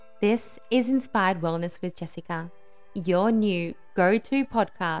This is Inspired Wellness with Jessica, your new go-to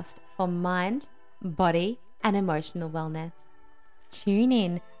podcast for mind, body, and emotional wellness. Tune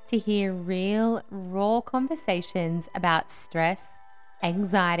in to hear real, raw conversations about stress,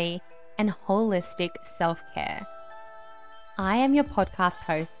 anxiety, and holistic self-care. I am your podcast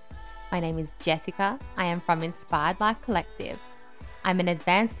host. My name is Jessica. I am from Inspired Life Collective. I'm an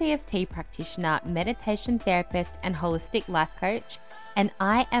advanced EFT practitioner, meditation therapist, and holistic life coach, and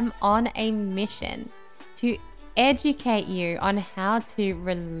I am on a mission to educate you on how to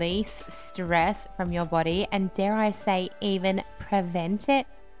release stress from your body and, dare I say, even prevent it,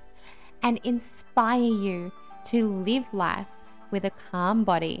 and inspire you to live life with a calm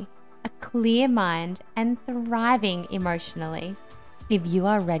body, a clear mind, and thriving emotionally. If you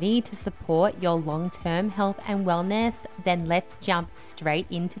are ready to support your long-term health and wellness, then let's jump straight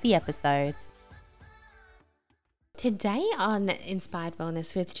into the episode. Today on Inspired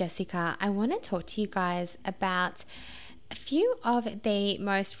Wellness with Jessica, I want to talk to you guys about a few of the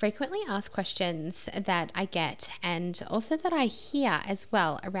most frequently asked questions that I get and also that I hear as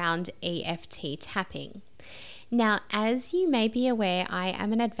well around EFT tapping. Now, as you may be aware, I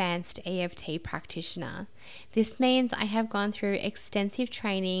am an advanced EFT practitioner. This means I have gone through extensive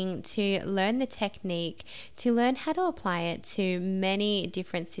training to learn the technique, to learn how to apply it to many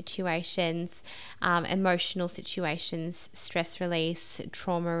different situations, emotional situations, stress release,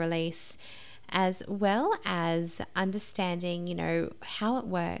 trauma release, as well as understanding, how it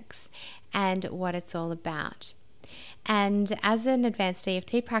works and what it's all about. And as an advanced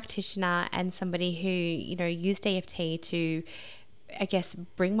EFT practitioner and somebody who, used EFT to,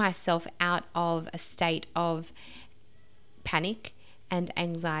 bring myself out of a state of panic and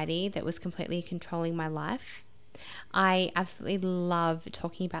anxiety that was completely controlling my life, I absolutely love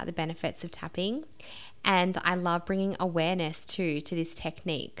talking about the benefits of tapping, and I love bringing awareness to this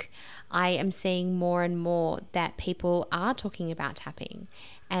technique. I am seeing more and more that people are talking about tapping,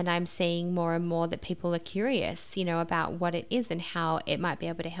 and I'm seeing more and more that people are curious, about what it is and how it might be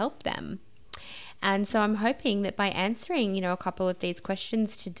able to help them. And so I'm hoping that by answering, a couple of these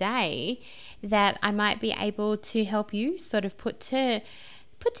questions today, that I might be able to help you sort of put to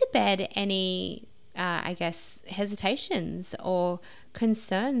bed any hesitations or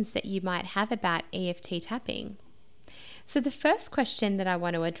concerns that you might have about EFT tapping. So the first question that I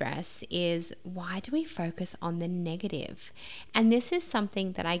want to address is, why do we focus on the negative? And this is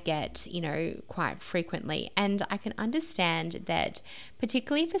something that I get, quite frequently. And I can understand that,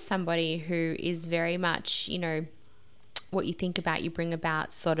 particularly for somebody who is very much, what you think about, you bring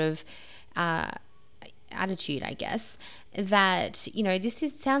about sort of attitude, that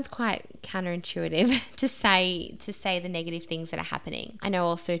sounds quite counterintuitive to say the negative things that are happening. I know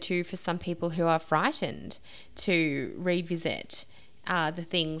also too, for some people who are frightened to revisit the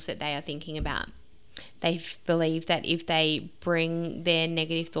things that they are thinking about. They believe that if they bring their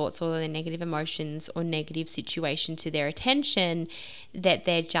negative thoughts or their negative emotions or negative situation to their attention, that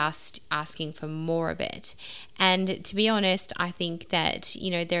they're just asking for more of it. And to be honest, I think that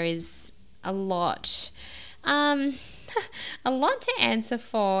there is a lot to answer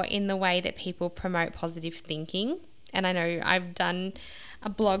for in the way that people promote positive thinking. And I know I've done a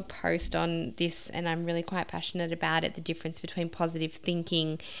blog post on this, and I'm really quite passionate about it, the difference between positive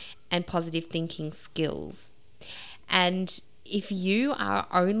thinking and positive thinking skills. And if you are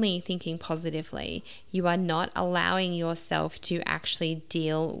only thinking positively, you are not allowing yourself to actually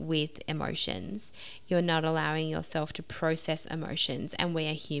deal with emotions. You're not allowing yourself to process emotions. And we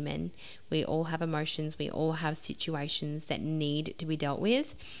are human. We all have emotions. We all have situations that need to be dealt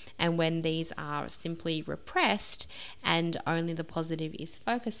with. And when these are simply repressed and only the positive is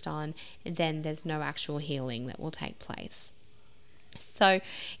focused on, then there's no actual healing that will take place. So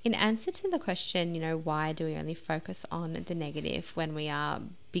in answer to the question, why do we only focus on the negative when we are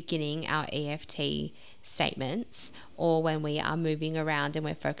beginning our EFT statements, or when we are moving around and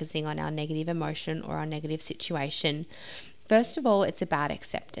we're focusing on our negative emotion or our negative situation? First of all, it's about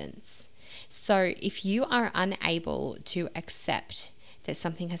acceptance. So if you are unable to accept that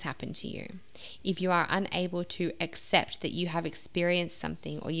something has happened to you, if you are unable to accept that you have experienced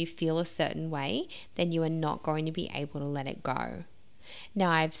something or you feel a certain way, then you are not going to be able to let it go.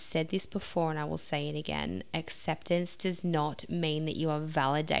 Now, I've said this before and I will say it again. Acceptance does not mean that you are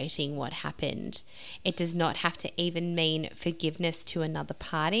validating what happened. It does not have to even mean forgiveness to another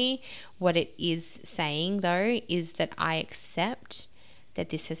party. What it is saying, though, is that I accept that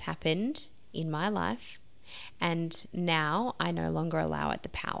this has happened in my life, and now I no longer allow it the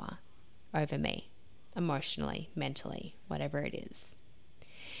power over me, emotionally, mentally, whatever it is.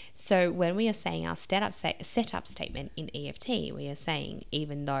 So when we are saying our setup statement in EFT, we are saying,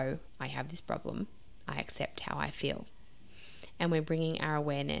 even though I have this problem, I accept how I feel. And we're bringing our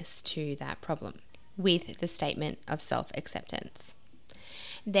awareness to that problem with the statement of self-acceptance.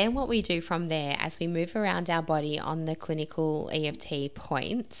 Then what we do from there, as we move around our body on the clinical EFT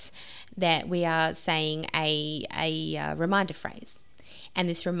points, that we are saying a reminder phrase. And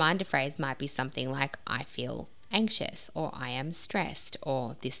this reminder phrase might be something like, I feel anxious, or I am stressed,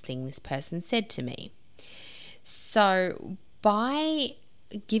 or this thing this person said to me. So by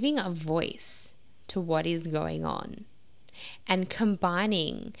giving a voice to what is going on and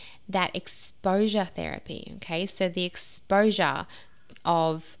combining that exposure therapy, okay, so the exposure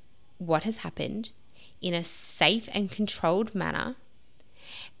of what has happened in a safe and controlled manner,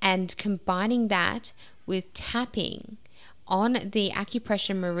 and combining that with tapping on the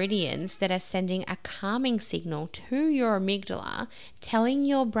acupressure meridians that are sending a calming signal to your amygdala, telling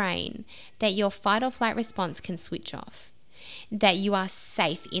your brain that your fight or flight response can switch off, that you are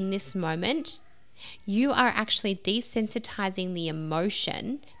safe in this moment. You are actually desensitizing the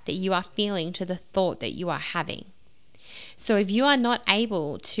emotion that you are feeling to the thought that you are having. So if you are not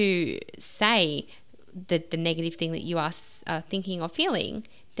able to say the negative thing that you are thinking or feeling,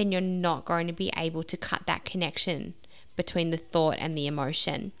 then you're not going to be able to cut that connection between the thought and the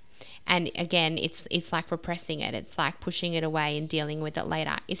emotion. And again, it's like repressing it. It's like pushing it away and dealing with it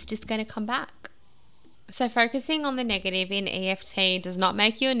later. It's just going to come back. So focusing on the negative in EFT does not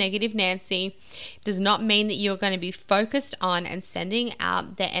make you a negative Nancy, does not mean that you're going to be focused on and sending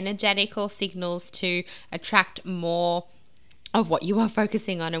out the energetical signals to attract more of what you are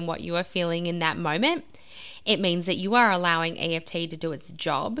focusing on and what you are feeling in that moment. It means that you are allowing EFT to do its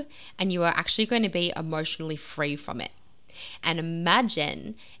job, and you are actually going to be emotionally free from it. And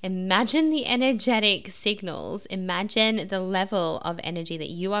imagine the energetic signals, imagine the level of energy that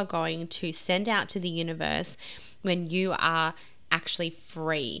you are going to send out to the universe when you are actually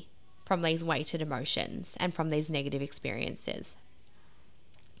free from these weighted emotions and from these negative experiences.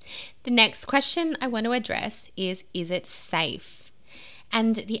 The next question I want to address is it safe?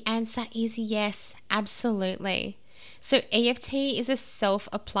 And the answer is yes, absolutely. So EFT is a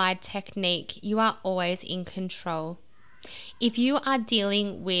self-applied technique. You are always in control. If you are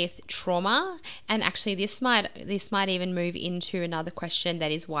dealing with trauma, and actually this might even move into another question,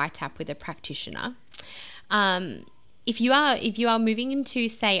 that is why tap with a practitioner. If you are moving into,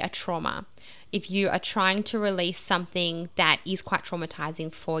 say, a trauma, if you are trying to release something that is quite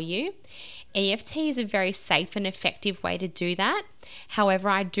traumatizing for you, EFT is a very safe and effective way to do that. However,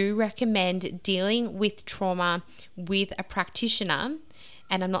 I do recommend dealing with trauma with a practitioner.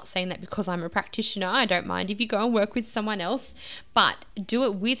 And I'm not saying that because I'm a practitioner. I don't mind if you go and work with someone else, but do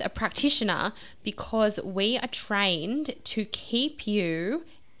it with a practitioner, because we are trained to keep you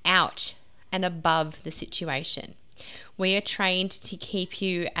out and above the situation. We are trained to keep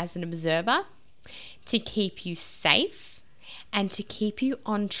you as an observer, to keep you safe, and to keep you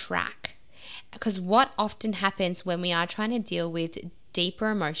on track. Because what often happens when we are trying to deal with deeper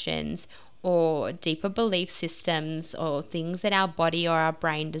emotions or deeper belief systems or things that our body or our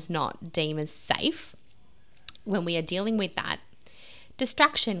brain does not deem as safe, when we are dealing with that,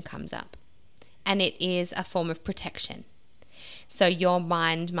 distraction comes up, and it is a form of protection. So your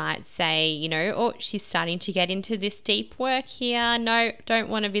mind might say, oh, she's starting to get into this deep work here. No, don't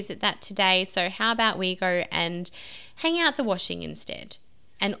want to visit that today. So how about we go and hang out the washing instead?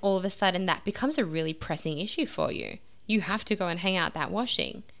 And all of a sudden that becomes a really pressing issue for you. You have to go and hang out that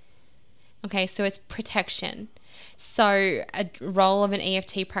washing. Okay, so it's protection. So a role of an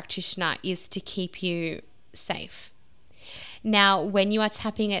EFT practitioner is to keep you safe. Now, when you are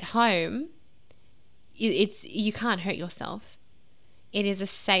tapping at home, you can't hurt yourself. It is a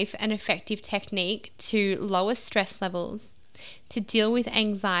safe and effective technique to lower stress levels, to deal with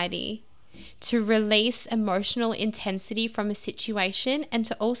anxiety, to release emotional intensity from a situation, and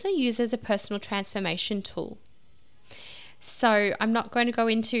to also use as a personal transformation tool. So I'm not going to go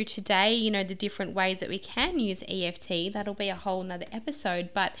into today, the different ways that we can use EFT. That'll be a whole nother episode.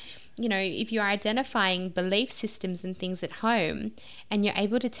 But, if you're identifying belief systems and things at home and you're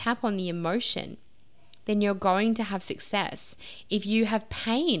able to tap on the emotion, then you're going to have success. If you have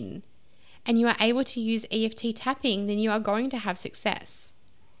pain and you are able to use EFT tapping, then you are going to have success.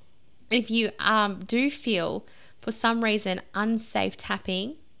 If you do feel, for some reason, unsafe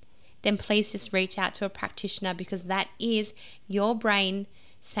tapping, then please just reach out to a practitioner, because that is your brain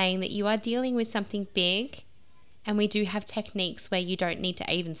saying that you are dealing with something big. And we do have techniques where you don't need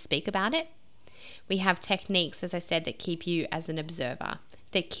to even speak about it. We have techniques, as I said, that keep you as an observer,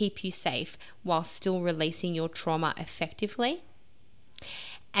 that keep you safe while still releasing your trauma effectively.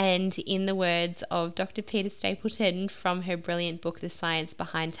 And in the words of Dr. Peter Stapleton from her brilliant book, The Science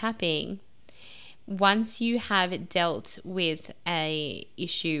Behind Tapping, once you have dealt with a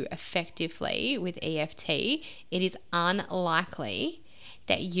issue effectively with EFT, it is unlikely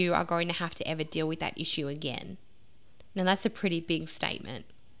that you are going to have to ever deal with that issue again. Now, that's a pretty big statement.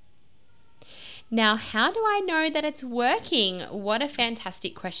 Now, how do I know that it's working? What a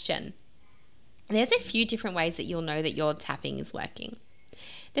fantastic question. There's a few different ways that you'll know that your tapping is working.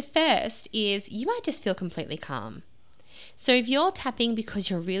 The first is you might just feel completely calm. So if you're tapping because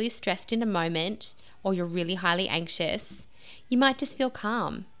you're really stressed in a moment or you're really highly anxious, you might just feel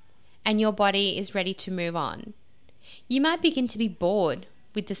calm and your body is ready to move on. You might begin to be bored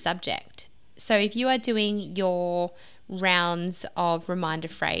with the subject. So if you are doing your rounds of reminder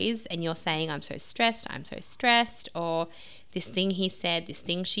phrase and you're saying, I'm so stressed, or this thing he said, this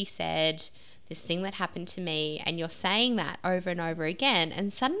thing she said, this thing that happened to me, and you're saying that over and over again,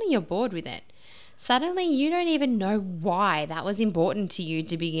 and suddenly you're bored with it. Suddenly you don't even know why that was important to you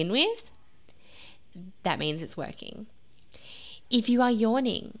to begin with. That means it's working. If you are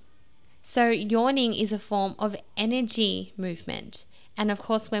yawning, so yawning is a form of energy movement. And of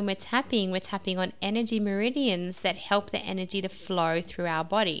course, when we're tapping on energy meridians that help the energy to flow through our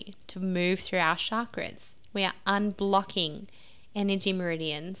body, to move through our chakras. We are unblocking energy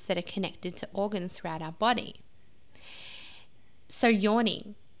meridians that are connected to organs throughout our body. So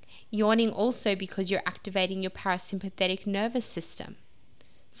yawning also because you're activating your parasympathetic nervous system.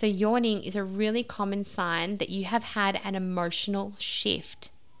 So yawning is a really common sign that you have had an emotional shift.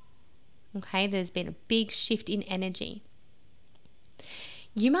 Okay, there's been a big shift in energy.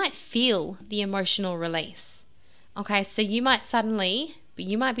 You might feel the emotional release. Okay, so you might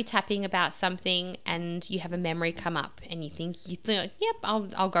be tapping about something and you have a memory come up and you think, yep,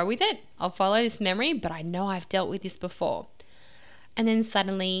 I'll go with it. I'll follow this memory, but I know I've dealt with this before. And then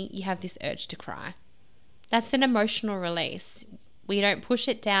suddenly you have this urge to cry. That's an emotional release. We don't push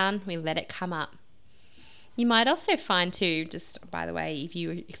it down, we let it come up. You might also find too, just by the way, if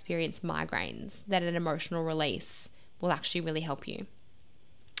you experience migraines, that an emotional release will actually really help you.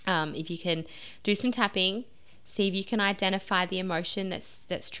 If you can do some tapping, see if you can identify the emotion that's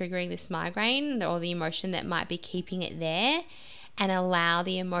triggering this migraine or the emotion that might be keeping it there, and allow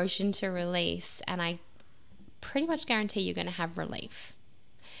the emotion to release. And I pretty much guarantee you're going to have relief.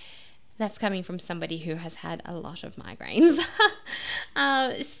 That's coming from somebody who has had a lot of migraines.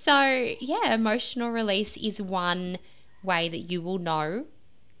 So yeah, emotional release is one way that you will know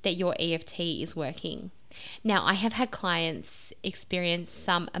that your EFT is working. Now, I have had clients experience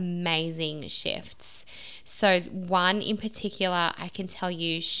some amazing shifts. So one in particular, I can tell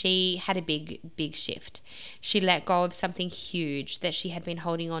you, she had a big shift. She let go of something huge that she had been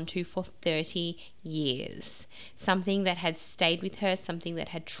holding on to for 30 years. Something that had stayed with her, something that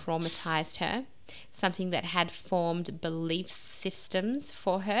had traumatized her, something that had formed belief systems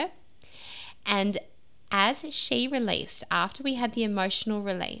for her. And as she released, after we had the emotional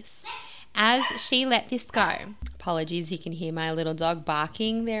release, as she let this go, apologies, you can hear my little dog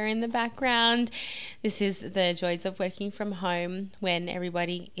barking there in the background. This is the joys of working from home when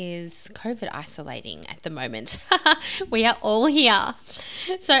everybody is COVID isolating at the moment. We are all here.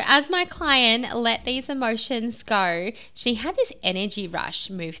 So as my client let these emotions go, she had this energy rush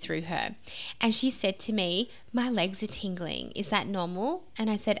move through her. And she said to me, my legs are tingling. Is that normal? And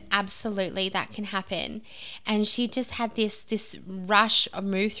I said, absolutely, that can happen. And she just had this rush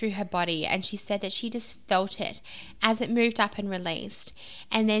move through her body. And she said that she just felt it as it moved up and released.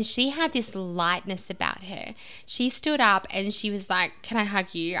 And then she had this lightness about her. She stood up and she was like, can I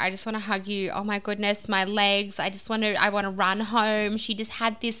hug you? I just want to hug you. Oh my goodness, my legs. I want to run home. She just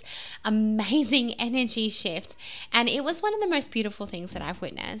had this amazing energy shift. And it was one of the most beautiful things that I've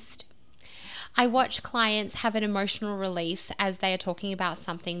witnessed. I watch clients have an emotional release as they are talking about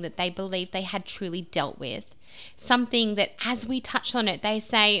something that they believe they had truly dealt with. Something that as we touch on it, they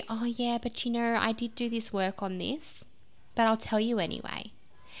say, oh yeah, but I did do this work on this, but I'll tell you anyway.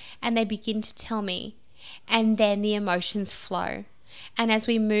 And they begin to tell me, and then the emotions flow. And as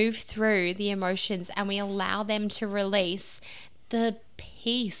we move through the emotions and we allow them to release, the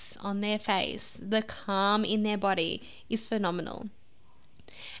peace on their face, the calm in their body is phenomenal.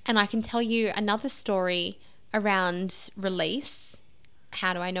 And I can tell you another story around release.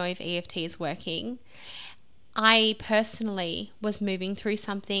 How do I know if EFT is working? I personally was moving through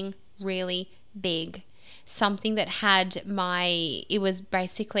something really big. Something that had it was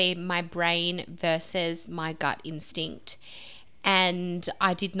basically my brain versus my gut instinct. And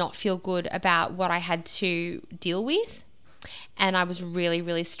I did not feel good about what I had to deal with. And I was really,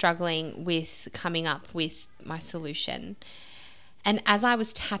 really struggling with coming up with my solution. And as I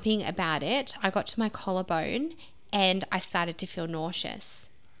was tapping about it, I got to my collarbone and I started to feel nauseous.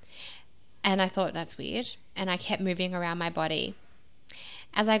 And I thought, that's weird. And I kept moving around my body.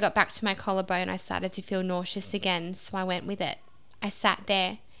 As I got back to my collarbone, I started to feel nauseous again. So I went with it. I sat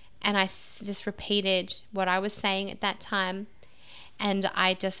there and I just repeated what I was saying at that time. And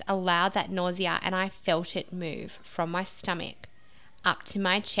I just allowed that nausea, and I felt it move from my stomach up to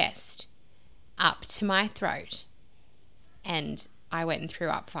my chest, up to my throat. And I went and threw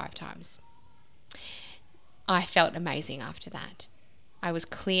up 5 times. I felt amazing after that. I was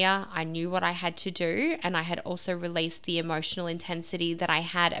clear, I knew what I had to do, and I had also released the emotional intensity that I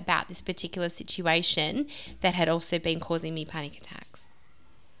had about this particular situation that had also been causing me panic attacks.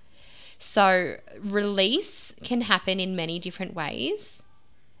 So release can happen in many different ways.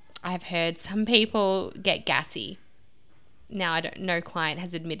 I've heard some people get gassy. Now, no client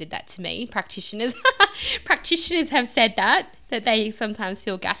has admitted that to me. Practitioners have said that they sometimes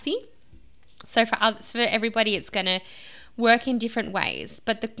feel gassy. So for everybody, it's going to work in different ways.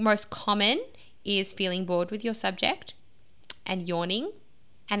 But the most common is feeling bored with your subject and yawning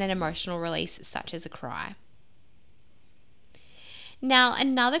and an emotional release such as a cry. Now,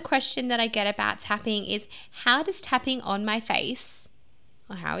 another question that I get about tapping is, how does tapping on my face,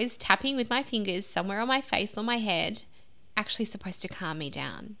 or how is tapping with my fingers somewhere on my face or my head actually supposed to calm me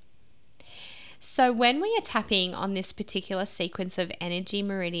down? So when we are tapping on this particular sequence of energy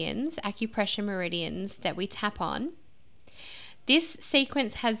meridians, acupressure meridians that we tap on, this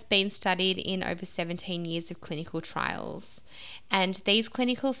sequence has been studied in over 17 years of clinical trials. And these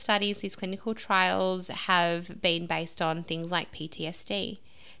clinical studies, these clinical trials have been based on things like PTSD,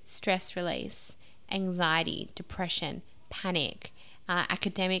 stress release, anxiety, depression, panic,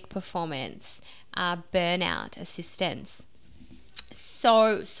 academic performance, burnout assistance.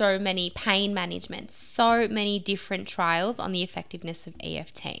 So many pain management, so many different trials on the effectiveness of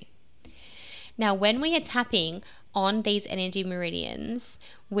EFT. Now, when we are tapping on these energy meridians,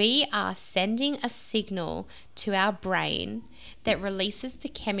 we are sending a signal to our brain that releases the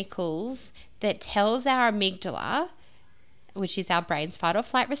chemicals that tells our amygdala, which is our brain's fight or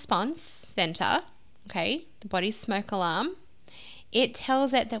flight response center, okay, the body's smoke alarm. It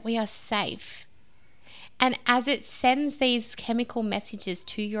tells it that we are safe. And as it sends these chemical messages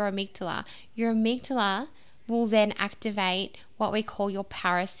to your amygdala will then activate what we call your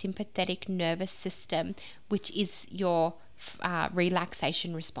parasympathetic nervous system, which is your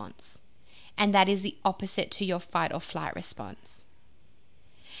relaxation response. And that is the opposite to your fight or flight response.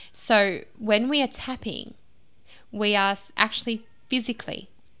 So when we are tapping, we are actually physically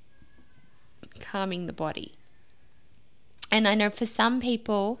calming the body. And I know for some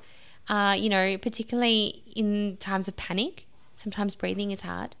people, particularly in times of panic, sometimes breathing is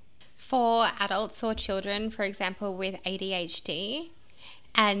hard. For adults or children, for example, with ADHD,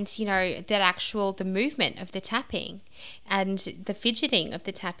 and the movement of the tapping and the fidgeting of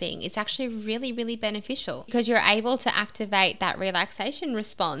the tapping is actually really, really beneficial, because you're able to activate that relaxation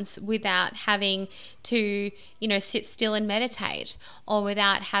response without having to, sit still and meditate, or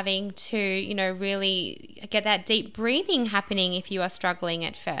without having to, really get that deep breathing happening if you are struggling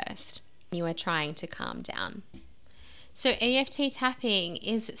at first. You are trying to calm down. So EFT tapping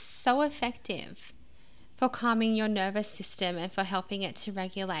is so effective for calming your nervous system and for helping it to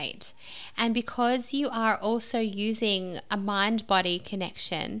regulate. And because you are also using a mind-body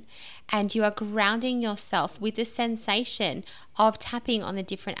connection and you are grounding yourself with the sensation of tapping on the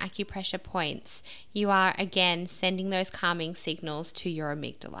different acupressure points, you are again sending those calming signals to your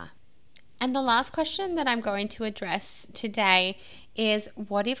amygdala. And the last question that I'm going to address today is,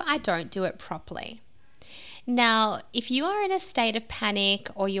 what if I don't do it properly? Now, if you are in a state of panic,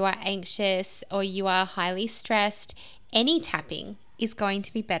 or you are anxious, or you are highly stressed, any tapping is going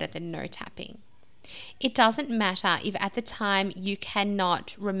to be better than no tapping. It doesn't matter if at the time you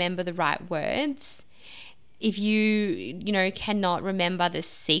cannot remember the right words, if you cannot remember the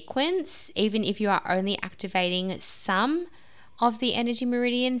sequence, even if you are only activating some of the energy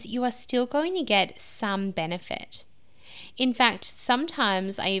meridians, you are still going to get some benefit. In fact,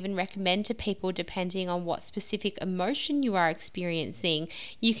 sometimes I even recommend to people, depending on what specific emotion you are experiencing,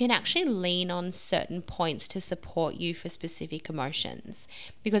 you can actually lean on certain points to support you for specific emotions,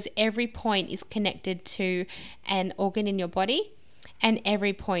 because every point is connected to an organ in your body, and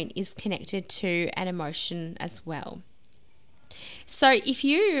every point is connected to an emotion as well. So if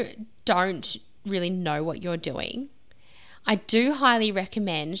you don't really know what you're doing, I do highly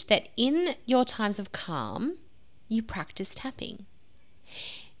recommend that in your times of calm, you practice tapping.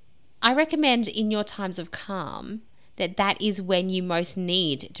 I recommend in your times of calm that is when you most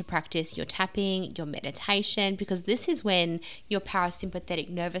need to practice your tapping, your meditation, because this is when your parasympathetic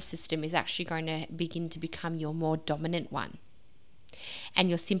nervous system is actually going to begin to become your more dominant one. And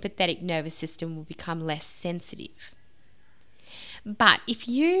your sympathetic nervous system will become less sensitive. But if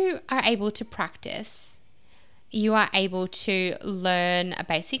you are able to practice, you are able to learn a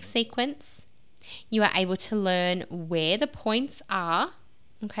basic sequence. You are able to learn where the points are.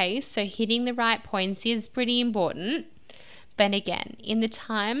 Okay, so hitting the right points is pretty important. But again, in the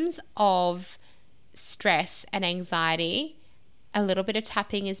times of stress and anxiety, a little bit of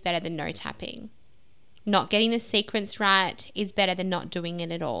tapping is better than no tapping. Not getting the sequence right is better than not doing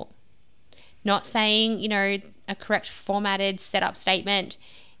it at all. Not saying, a correct formatted setup statement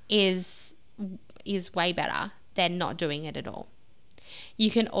is way better than not doing it at all. You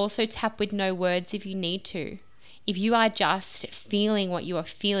can also tap with no words if you need to. If you are just feeling what you are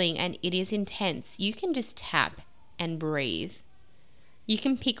feeling and it is intense, you can just tap and breathe. You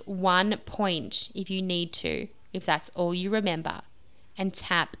can pick one point if you need to, if that's all you remember, and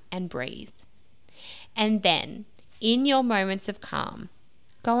tap and breathe. And then, in your moments of calm,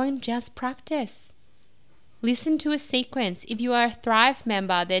 go and just practice. Listen to a sequence. If you are a Thrive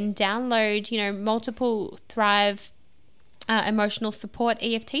member, then download, multiple Thrive emotional support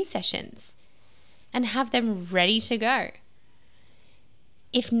EFT sessions and have them ready to go.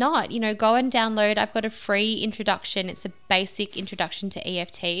 If not, go and download. I've got a free introduction. It's a basic introduction to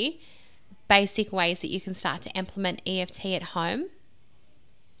EFT, basic ways that you can start to implement EFT at home.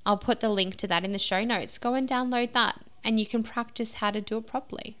 I'll put the link to that in the show notes. Go and download that and you can practice how to do it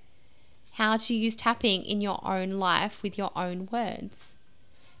properly. How to use tapping in your own life with your own words.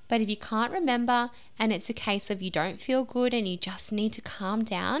 But if you can't remember and it's a case of you don't feel good and you just need to calm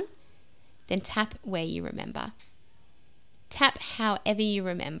down, then tap where you remember. Tap however you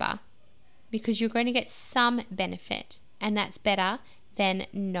remember, because you're going to get some benefit, and that's better than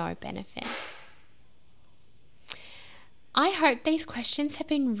no benefit. I hope these questions have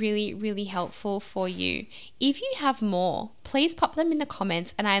been really, really helpful for you. If you have more, please pop them in the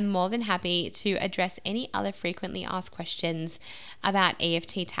comments and I'm more than happy to address any other frequently asked questions about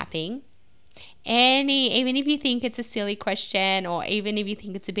EFT tapping. Even if you think it's a silly question or even if you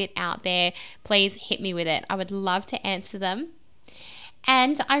think it's a bit out there, please hit me with it. I would love to answer them.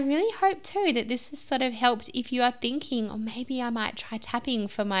 And I really hope too that this has sort of helped if you are thinking, or maybe I might try tapping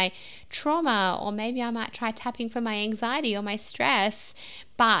for my trauma, or maybe I might try tapping for my anxiety or my stress,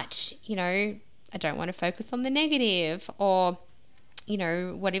 but, I don't want to focus on the negative, or,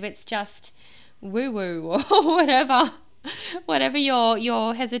 what if it's just woo-woo or whatever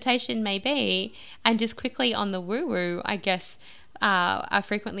your hesitation may be. And just quickly on the woo-woo, I guess, a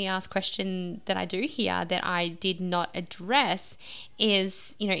frequently asked question that I do hear that I did not address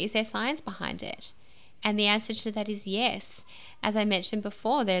is, is there science behind it? And the answer to that is yes. As I mentioned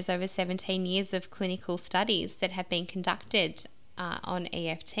before, there's over 17 years of clinical studies that have been conducted on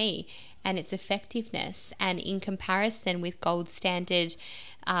EFT and its effectiveness, and in comparison with gold standard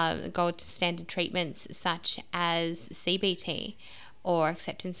treatments such as CBT or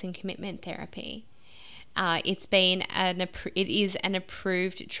acceptance and commitment therapy. It is an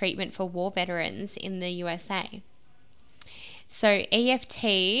approved treatment for war veterans in the USA. So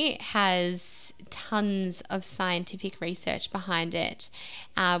EFT has tons of scientific research behind it,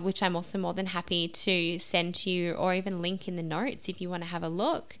 which I'm also more than happy to send to you or even link in the notes if you want to have a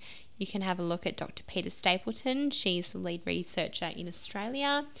look. You can have a look at Dr. Peter Stapleton. She's the lead researcher in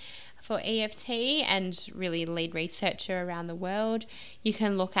Australia for EFT and really lead researcher around the world. You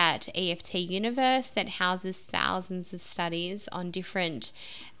can look at EFT Universe that houses thousands of studies on different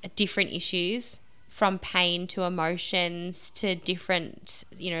issues, from pain to emotions to different,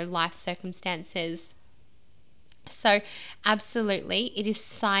 life circumstances. So absolutely, it is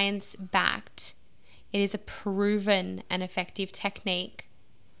science-backed. It is a proven and effective technique.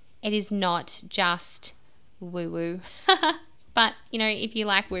 It is not just woo-woo. But, if you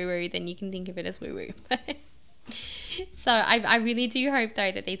like woo-woo, then you can think of it as woo-woo. So I really do hope,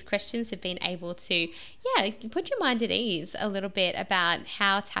 though, that these questions have been able to, put your mind at ease a little bit about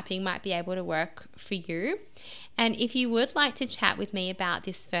how tapping might be able to work for you. And if you would like to chat with me about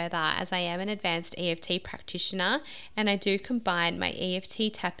this further, as I am an advanced EFT practitioner and I do combine my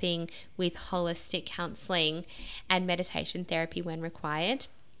EFT tapping with holistic counselling and meditation therapy when required.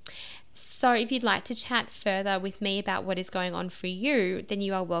 So if you'd like to chat further with me about what is going on for you, then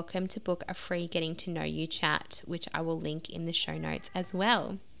you are welcome to book a free getting to know you chat, which I will link in the show notes as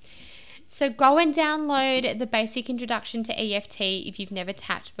well. So go and download the basic introduction to EFT if you've never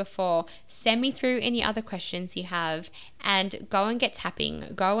tapped before. Send me through any other questions you have and go and get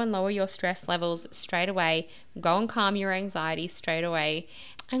tapping. Go and lower your stress levels straight away. Go and calm your anxiety straight away.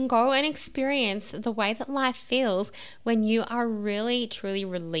 And go and experience the way that life feels when you are really, truly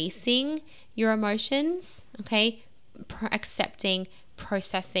releasing your emotions, okay? Accepting,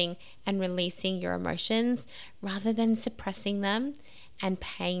 processing, and releasing your emotions rather than suppressing them and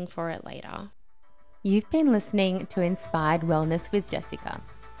paying for it later. You've been listening to Inspired Wellness with Jessica.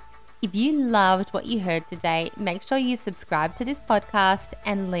 If you loved what you heard today, make sure you subscribe to this podcast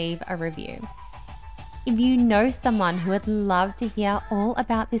and leave a review. If you know someone who would love to hear all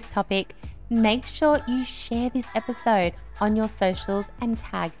about this topic, make sure you share this episode on your socials and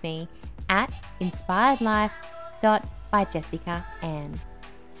tag me at inspiredlife.byjessicaann.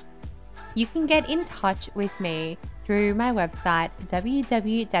 You can get in touch with me through my website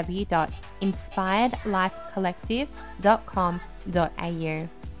www.inspiredlifecollective.com.au.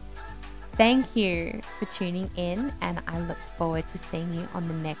 Thank you for tuning in, and I look forward to seeing you on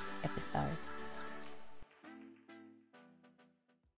the next episode.